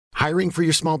Hiring for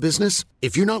your small business?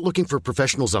 If you're not looking for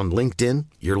professionals on LinkedIn,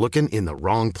 you're looking in the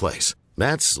wrong place.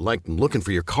 That's like looking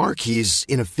for your car keys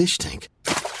in a fish tank.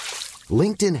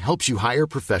 LinkedIn helps you hire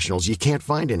professionals you can't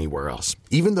find anywhere else,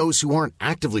 even those who aren't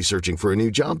actively searching for a new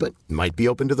job but might be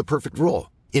open to the perfect role.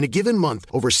 In a given month,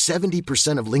 over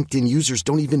 70% of LinkedIn users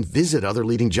don't even visit other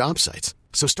leading job sites.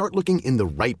 So start looking in the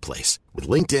right place. With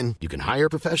LinkedIn, you can hire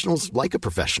professionals like a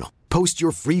professional. Post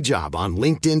your free job on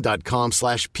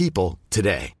linkedin.com/people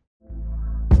today.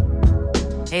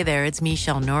 Hey there, it's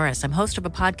Michelle Norris. I'm host of a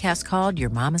podcast called Your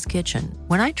Mama's Kitchen.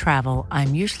 When I travel,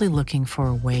 I'm usually looking for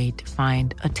a way to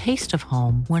find a taste of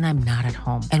home when I'm not at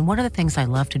home. And one of the things I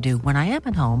love to do when I am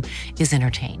at home is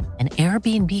entertain. And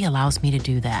Airbnb allows me to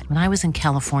do that. When I was in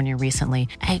California recently,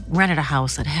 I rented a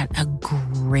house that had a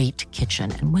great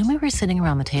kitchen. And when we were sitting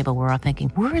around the table, we're all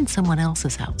thinking, we're in someone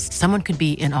else's house. Someone could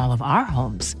be in all of our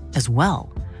homes as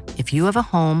well. If you have a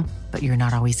home, but you're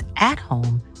not always at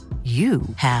home, you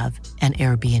have an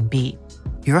Airbnb.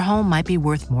 Your home might be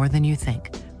worth more than you think.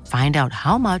 Find out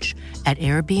how much at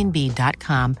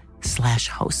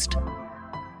airbnb.com/host. Down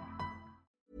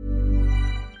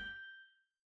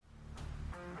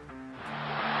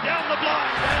the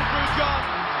blind, Andrew John.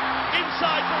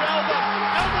 Inside for Albert.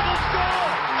 Albert will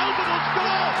score. Albert will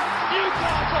score.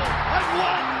 Newcastle have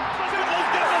won. Sybil's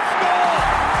going to score.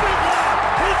 Sybil,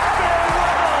 it's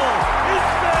farewell. It's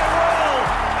farewell.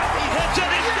 He hits it.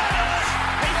 He's got it.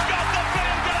 He's got the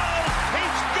field goal.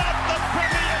 He's got the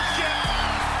premiership.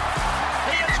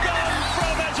 He has gone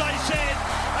from, as I said,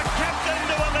 a captain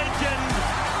to a legend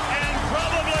and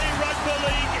probably rugby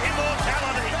league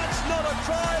immortality. That's not a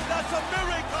try. That's a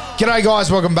miracle. G'day guys,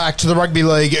 welcome back to the Rugby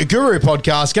League Guru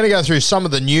podcast. Going to go through some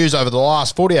of the news over the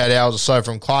last 48 hours or so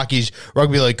from Clarkie's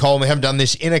Rugby League column. We haven't done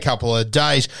this in a couple of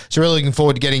days, so really looking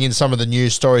forward to getting in some of the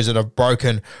news stories that have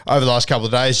broken over the last couple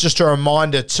of days. Just a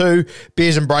reminder too,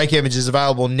 Beers and Breakevens is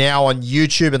available now on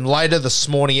YouTube, and later this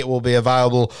morning it will be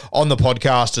available on the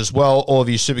podcast as well. All of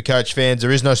you Supercoach fans,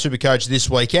 there is no Supercoach this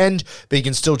weekend, but you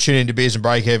can still tune into Beers and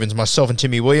Breakevens, myself and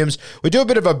Timmy Williams. We do a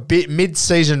bit of a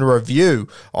mid-season review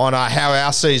on how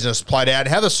our season has played out,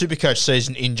 how the Supercoach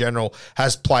season in general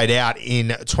has played out in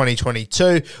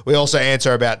 2022. We also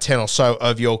answer about 10 or so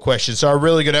of your questions. So a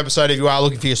really good episode if you are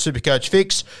looking for your Supercoach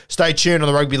fix. Stay tuned on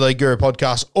the Rugby League Guru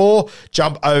podcast or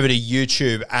jump over to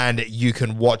YouTube and you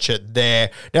can watch it there.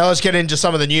 Now let's get into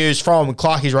some of the news from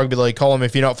Clarkie's Rugby League column.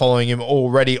 If you're not following him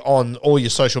already on all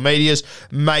your social medias,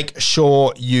 make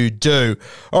sure you do.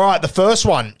 All right, the first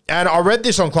one, and I read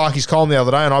this on Clarkie's column the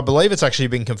other day, and I believe it's actually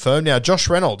been confirmed now. Josh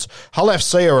Reynolds, Hull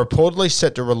FC are reportedly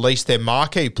set to release their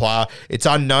marquee player. It's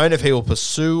unknown if he will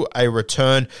pursue a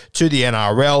return to the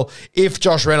NRL. If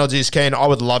Josh Reynolds is keen, I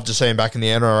would love to see him back in the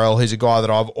NRL. He's a guy that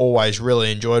I've always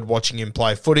really enjoyed watching him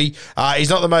play footy.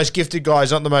 He's not the most gifted guy,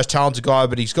 he's not the most talented guy,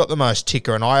 but he's got the most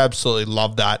ticker, and I absolutely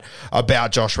love that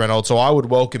about Josh Reynolds. So I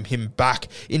would welcome him back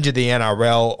into the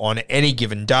NRL on any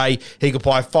given day. He could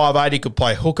play 5'8", he could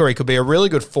play hooker, he could be a really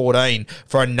good 14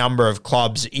 for a number of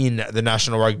clubs in the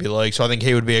National Rugby League. So I think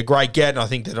he would be a great get, and I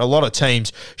think that a lot of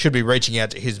teams should be reaching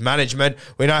out to his management.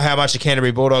 We know how much the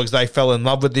Canterbury Bulldogs, they fell in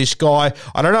love with this guy.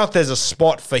 I don't know if there's a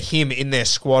spot for him in their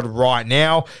squad right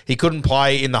now. He couldn't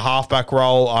play in the halfback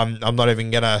role. I'm not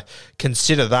even going to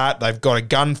consider that. They've got a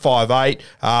gun 5'8".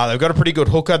 They've got a pretty good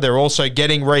hooker. They're also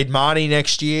getting Reid Marnie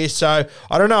next year. So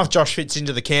I don't know if Josh fits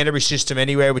into the Canterbury system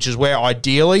anywhere, which is where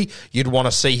ideally you'd want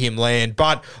to see him land.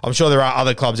 But I'm sure there are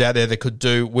other clubs out there that could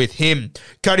do with him.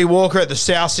 Cody Walker at the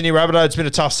South Sydney Rabbitohs. It's been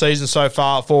a tough season so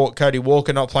far for Cody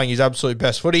Walker, not playing his absolute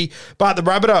best footy. But the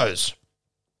Rabbitohs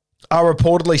are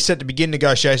reportedly set to begin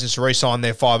negotiations to re-sign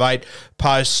their 5'8"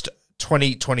 post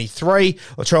 2023.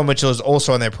 Latrell Mitchell is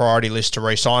also on their priority list to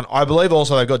re-sign. I believe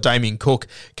also they've got Damien Cook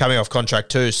coming off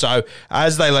contract too. So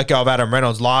as they let go of Adam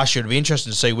Reynolds last year, it'd be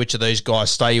interesting to see which of these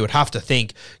guys stay. You would have to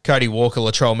think Cody Walker,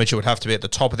 Latrell Mitchell would have to be at the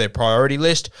top of their priority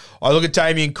list. I look at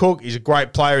Damien Cook. He's a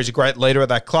great player. He's a great leader at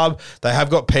that club. They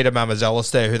have got Peter Mamazelis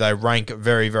there, who they rank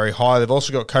very, very high. They've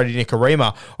also got Cody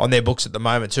Nikorima on their books at the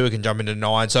moment too, who can jump into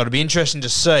 9. So it'll be interesting to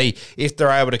see if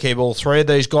they're able to keep all three of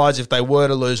these guys. If they were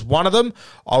to lose one of them,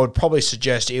 I would probably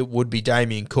suggest it would be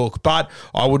Damien Cook, but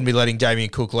I wouldn't be letting Damien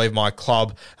Cook leave my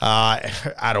club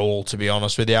at all, to be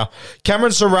honest with you.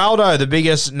 Cameron Ciraldo, the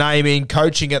biggest name in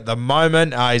coaching at the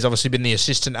moment. He's obviously been the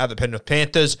assistant at the Penrith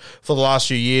Panthers for the last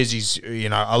few years. He's,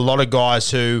 a lot of guys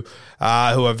who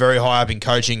are very high up in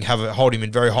coaching hold him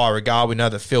in very high regard. We know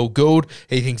that Phil Gould,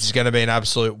 he thinks he's going to be an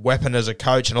absolute weapon as a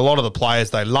coach, and a lot of the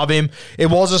players, they love him. It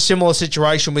was a similar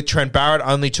situation with Trent Barrett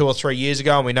only 2 or 3 years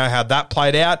ago, and we know how that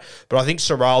played out, but I think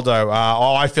Ciraldo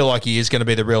Ciraldo, I feel like he is going to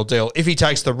be the real deal if he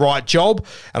takes the right job,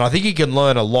 and I think he can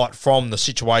learn a lot from the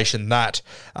situation that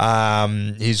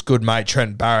his good mate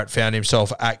Trent Barrett found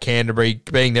himself at Canterbury,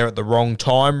 being there at the wrong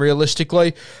time,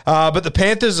 realistically. But the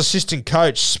Panthers assistant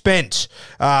coach spent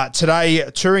today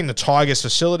touring the Tigers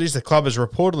facilities. The club has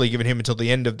reportedly given him until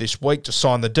the end of this week to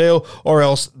sign the deal, or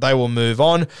else they will move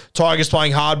on. Tigers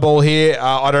playing hardball here.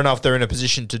 I don't know if they're in a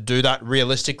position to do that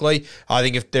realistically. I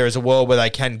think if there is a world where they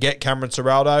can get Cameron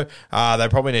Ciraldo, they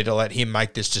probably need to let him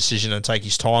make this decision and take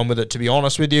his time with it, to be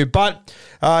honest with you. But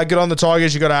good on the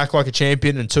Tigers. You've got to act like a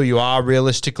champion until you are,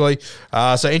 realistically.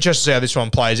 So interesting to see how this one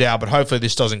plays out, but hopefully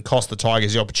this doesn't cost the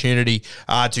Tigers the opportunity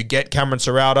to get Cameron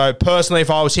Ciraldo. Personally, if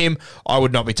I was him, I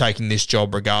would not be taking this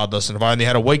job regardless. And if I only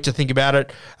had a week to think about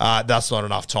it, that's not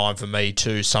enough time for me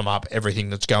to sum up everything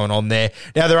that's going on there.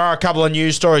 Now, there are a couple of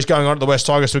news stories going on at the West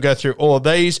Tigers. We'll go through all of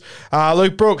these.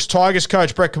 Luke Brooks, Tigers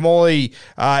coach Brett Kimmorley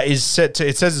is set to,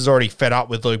 it says he's already fed up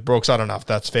with Luke Brooks. I don't know if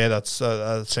that's fair. That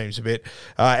seems a bit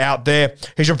out there.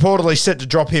 He's reportedly set to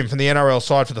drop him from the NRL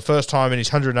side for the first time in his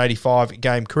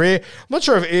 185-game career. I'm not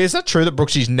sure if is that true that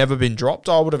Brooksy's never been dropped.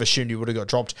 I would have assumed he would have got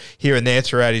dropped here and there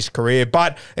throughout his career.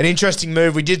 But an interesting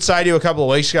move. We did say to you a couple of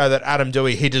weeks ago that Adam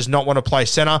Doueihi, he does not want to play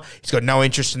centre. He's got no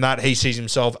interest in that. He sees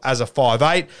himself as a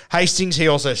 5'8". Hastings, he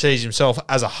also sees himself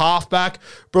as a halfback.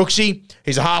 Brooksy,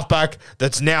 he's a halfback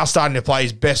that's now starting to play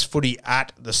his best footy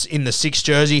in the 6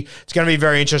 jersey. It's going to be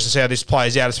very interesting to see how this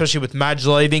plays out, especially with Madge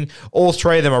leaving. All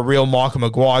three of them are real Michael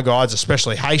Maguire guys,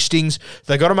 especially Hastings.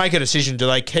 They've got to make a decision. Do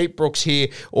they keep Brooks here,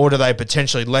 or do they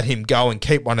potentially let him go and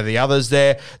keep one of the others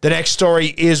there? The next story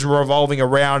is revolving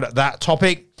around that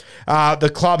topic.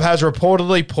 The club has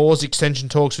reportedly paused extension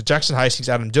talks with Jackson Hastings,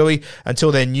 Adam Doueihi,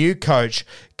 until their new coach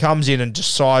comes in and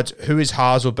decides who his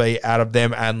halves will be out of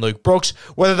them and Luke Brooks.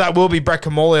 Whether that will be Brett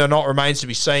Kimmorley or not remains to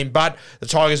be seen, but the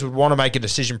Tigers would want to make a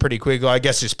decision pretty quickly. I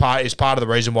guess is part of the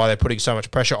reason why they're putting so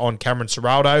much pressure on Cameron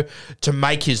Ciraldo to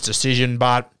make his decision,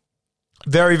 but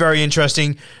very, very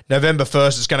interesting. November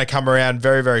 1st is going to come around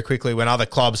very, very quickly when other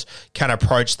clubs can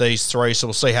approach these three, so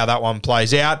we'll see how that one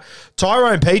plays out.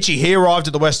 Tyrone Peachey, he arrived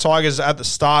at the West Tigers at the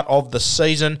start of the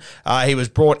season. He was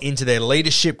brought into their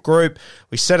leadership group.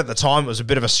 We said at the time it was a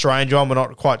bit of a strange one. We're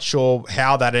not quite sure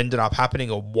how that ended up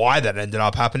happening or why that ended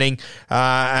up happening.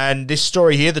 And this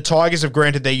story here, the Tigers have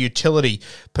granted their utility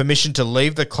permission to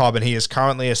leave the club, and he is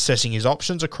currently assessing his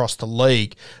options across the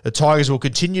league. The Tigers will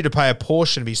continue to pay a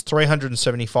portion of his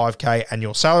 $375,000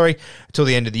 annual salary until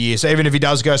the end of the year. So even if he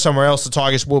does go somewhere else, the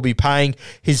Tigers will be paying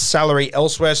his salary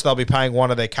elsewhere, so they'll be paying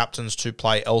one of their captains to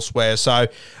play elsewhere. So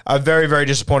a very, very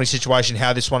disappointing situation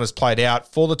how this one has played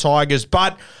out for the Tigers,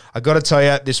 but I got to tell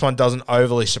you, this one doesn't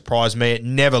overly surprise me. It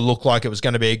never looked like it was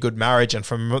going to be a good marriage, and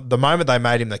from the moment they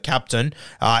made him the captain,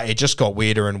 it just got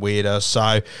weirder and weirder.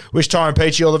 So wish Tyrone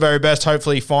Peachey all the very best.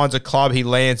 Hopefully he finds a club, he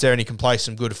lands there, and he can play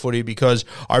some good footy, because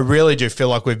I really do feel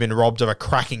like we've been robbed of a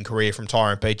cracking career from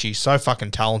Tyrone Peachey. He's so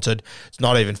fucking talented. It's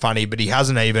not even funny, but he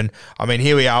hasn't even, I mean,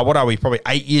 here we are, what are we, probably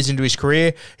 8 years into his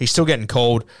career? He's still getting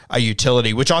called a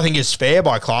utility, which I think is fair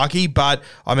by Clarkey, but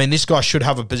I mean, this guy should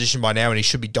have a position by now, and he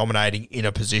should be dominating in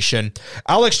a position.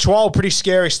 Alex Twal, pretty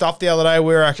scary stuff the other day.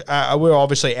 We were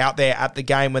obviously out there at the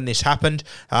game when this happened.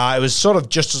 It was sort of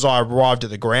just as I arrived at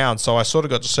the ground, so I sort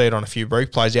of got to see it on a few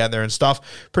replays out there and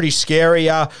stuff. Pretty scary.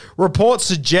 Reports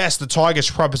suggest the Tigers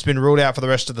prop has been ruled out for the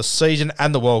rest of the season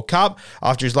and the World Cup.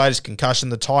 After his latest concussion,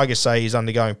 the Tigers say he's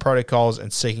undergoing protocols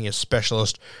and seeking a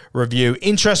specialist review.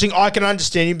 Interesting. I can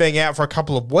understand him being out for a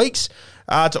couple of weeks.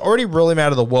 To already rule him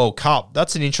out of the World Cup,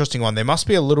 that's an interesting one. There must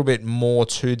be a little bit more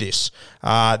to this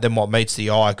than what meets the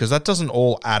eye, because that doesn't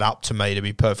all add up to me, to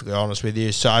be perfectly honest with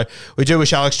you. So we do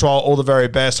wish Alex Twal all the very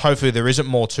best. Hopefully there isn't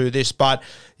more to this, but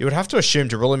you would have to assume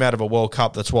to rule him out of a World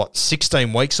Cup that's,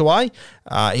 16 weeks away?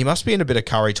 He must be in a bit of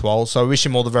curry, Twal, so I wish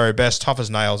him all the very best. Tough as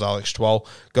nails, Alex Twal.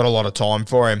 Got a lot of time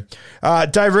for him.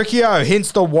 Dave Riccio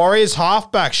hints the Warriors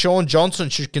halfback Sean Johnson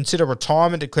should consider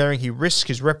retirement, declaring he risks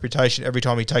his reputation every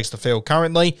time he takes the field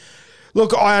currently.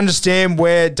 Look, I understand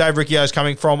where Dave Riccio is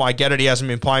coming from. I get it. He hasn't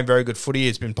been playing very good footy.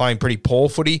 He's been playing pretty poor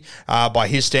footy by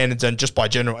his standards, and just by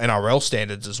general NRL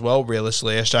standards as well,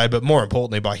 realistically, SJ, but more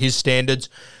importantly by his standards.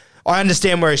 I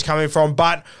understand where he's coming from,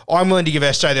 but I'm willing to give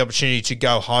SJ the opportunity to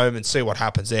go home and see what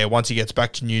happens there once he gets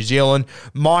back to New Zealand.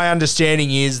 My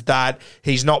understanding is that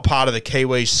he's not part of the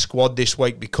Kiwis squad this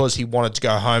week because he wanted to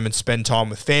go home and spend time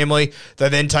with family. They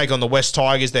then take on the West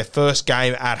Tigers, their first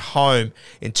game at home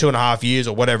in 2.5 years,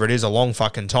 or whatever it is, a long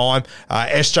fucking time.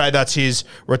 SJ, that's his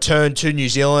return to New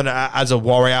Zealand as a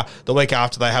Warrior the week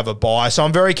after they have a bye. So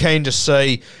I'm very keen to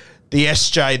see the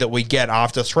SJ that we get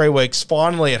after 3 weeks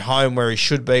finally at home where he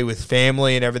should be with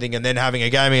family and everything, and then having a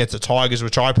game against the Tigers,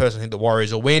 which I personally think the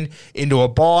Warriors will win, into a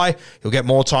bye. He'll get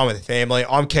more time with the family.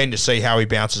 I'm keen to see how he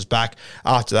bounces back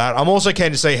after that. I'm also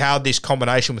keen to see how this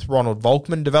combination with Ronald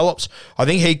Volkman develops. I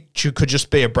think he could just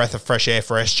be a breath of fresh air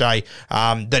for SJ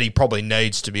that he probably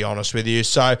needs, to be honest with you.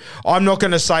 So I'm not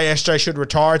going to say SJ should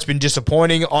retire. It's been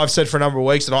disappointing. I've said for a number of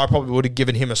weeks that I probably would have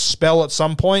given him a spell at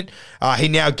some point. He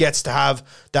now gets to have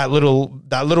that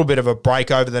little bit of a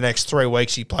break over the next 3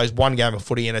 weeks. He plays one game of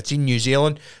footy and it's in New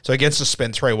Zealand, so he gets to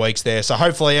spend 3 weeks there. So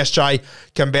hopefully SJ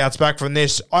can bounce back from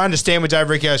this. I understand where Dave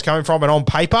Riccio is coming from, and on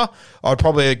paper, I'd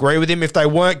probably agree with him if they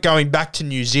weren't going back to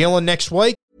New Zealand next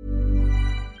week.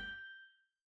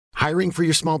 Hiring for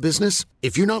your small business?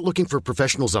 If you're not looking for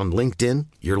professionals on LinkedIn,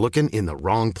 you're looking in the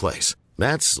wrong place.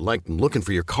 That's like looking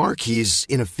for your car keys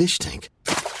in a fish tank.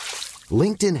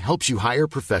 LinkedIn helps you hire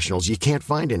professionals you can't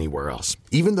find anywhere else,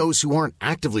 even those who aren't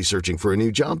actively searching for a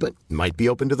new job but might be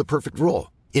open to the perfect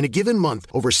role. In a given month,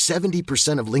 over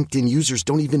 70% of LinkedIn users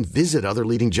don't even visit other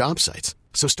leading job sites.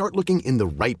 So start looking in the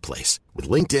right place. With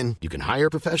LinkedIn, you can hire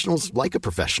professionals like a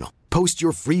professional. Post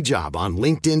your free job on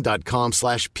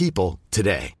linkedin.com/people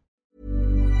today.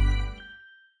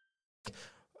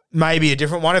 Maybe a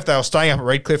different one. If they were staying up at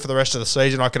Redcliffe for the rest of the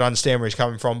season, I could understand where he's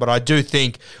coming from. But I do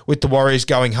think with the Warriors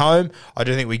going home, I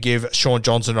do think we give Shaun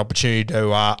Johnson an opportunity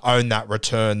to own that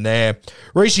return there.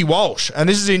 Reece Walsh, and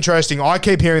this is interesting. I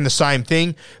keep hearing the same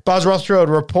thing. Buzz Rothschild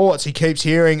reports he keeps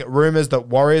hearing rumours that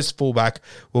Warriors fullback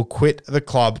will quit the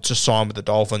club to sign with the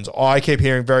Dolphins. I keep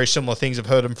hearing very similar things. I've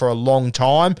heard him for a long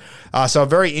time. So a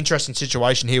very interesting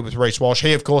situation here with Reece Walsh.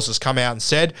 He, of course, has come out and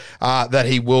said that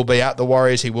he will be at the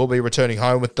Warriors. He will be returning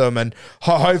home with them, and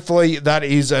hopefully that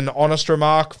is an honest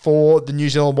remark for the New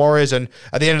Zealand Warriors. And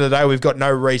at the end of the day, we've got no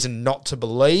reason not to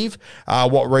believe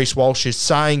what Reece Walsh is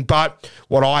saying. But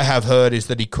what I have heard is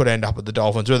that he could end up with the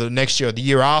Dolphins, whether next year or the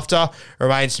year after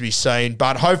remains to be seen.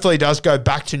 But hopefully he does go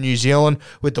back to New Zealand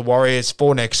with the Warriors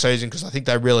for next season, because I think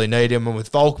they really need him. And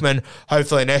with Volkman,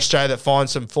 hopefully an SJ that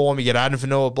finds some form. You get Adam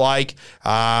Fanua-Blake,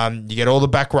 you get all the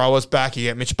back rowers back, you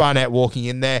get Mitch Barnett walking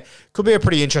in there. Could be a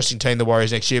pretty interesting team, the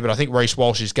Warriors, next year, but I think Reece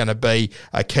Walsh is going to be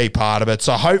a key part of it.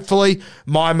 So hopefully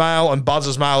my mail and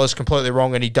Buzz's mail is completely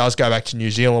wrong and he does go back to New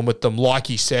Zealand with them, like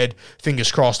he said. Fingers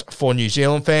crossed for New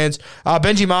Zealand fans.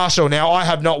 Benji Marshall. Now, I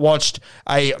have not watched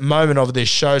a moment of this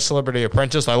show, Celebrity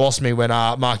Apprentice. They lost me when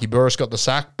Marky Burris got the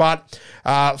sack, but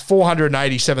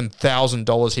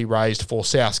 $487,000 he raised for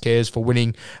South Cares for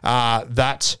winning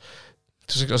that.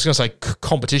 I was going to say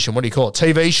competition. What do you call it?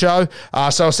 TV show.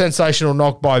 So a sensational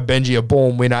knock by Benji, a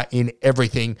born winner in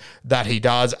everything that he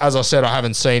does. As I said, I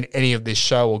haven't seen any of this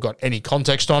show or got any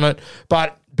context on it,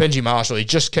 but Benji Marshall, he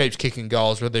just keeps kicking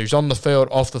goals, whether he's on the field,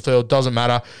 off the field, doesn't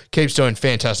matter. Keeps doing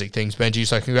fantastic things, Benji,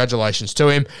 so congratulations to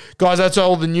him. Guys, that's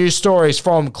all the news stories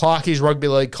from Clarkie's Rugby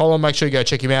League column. Make sure you go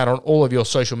check him out on all of your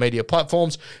social media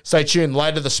platforms. Stay tuned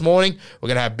later this morning. We're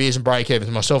going to have Beers and Break-Evens,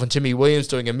 myself and Timmy Williams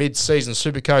doing a mid-season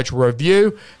Supercoach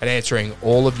review and answering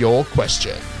all of your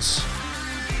questions.